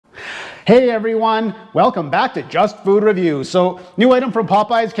Hey everyone, welcome back to Just Food Review. So new item from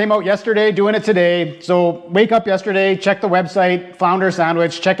Popeyes came out yesterday, doing it today. So wake up yesterday, check the website, flounder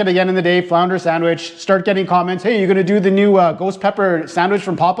sandwich, check it again in the day, flounder sandwich, start getting comments. Hey, you're gonna do the new ghost pepper sandwich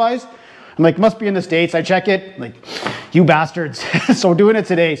from Popeyes? I'm like, must be in the States. I check it, like, you bastards. So doing it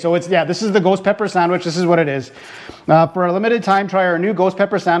today. So it's, yeah, this is the ghost pepper sandwich. This is what it is. For a limited time, try our new ghost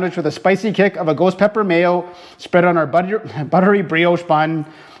pepper sandwich with a spicy kick of a ghost pepper mayo spread on our buttery brioche bun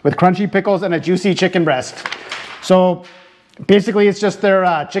with crunchy pickles and a juicy chicken breast. So basically it's just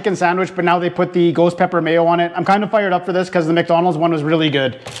their chicken sandwich, but now they put the ghost pepper mayo on it. I'm kind of fired up for this because the McDonald's one was really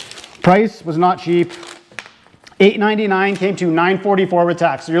good. Price was not cheap. $8.99 came to $9.44 with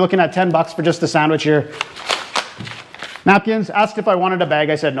tax. So you're looking at 10 bucks for just the sandwich here. Napkins, asked if I wanted a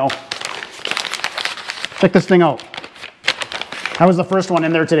bag. I said no. Check this thing out. That was the first one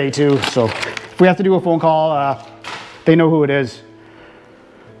in there today too. So if we have to do a phone call, they know who it is.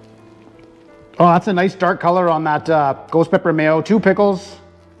 Oh, that's a nice dark color on that ghost pepper mayo. 2 pickles.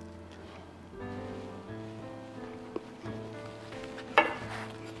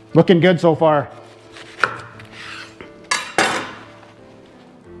 Looking good so far.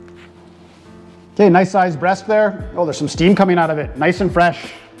 Okay, nice sized breast there. Oh, there's some steam coming out of it. Nice and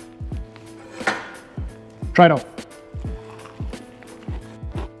fresh. Try it out.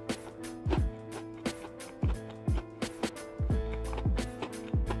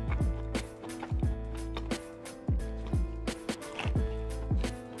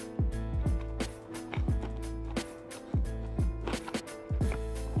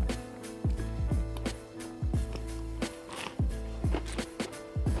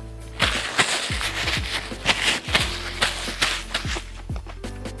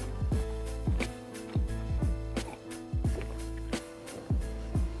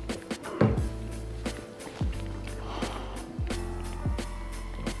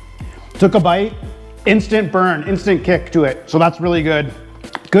 Took a bite, instant burn, instant kick to it. So that's really good.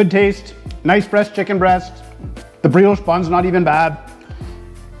 Good taste, nice fresh chicken breast. The brioche bun's not even bad.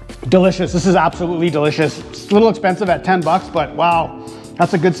 Delicious, this is absolutely delicious. It's a little expensive at 10 bucks, but wow,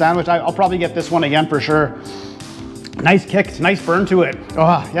 that's a good sandwich. I'll probably get this one again for sure. Nice kick, nice burn to it.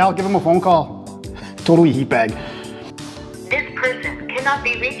 Oh, yeah, I'll give him a phone call. Totally heat bag. This person cannot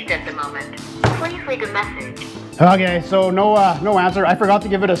be reached at the moment. Please leave a message. Okay, so no answer. I forgot to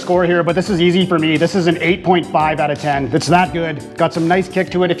give it a score here, but this is easy for me. This is an 8.5 out of 10. It's that good. Got some nice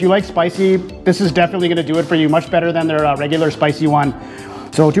kick to it. If you like spicy, this is definitely gonna do it for you. Much better than their regular spicy one.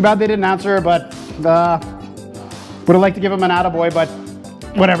 So too bad they didn't answer, but would have liked to give them an attaboy, but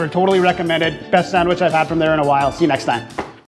whatever, totally recommended. Best sandwich I've had from there in a while. See you next time.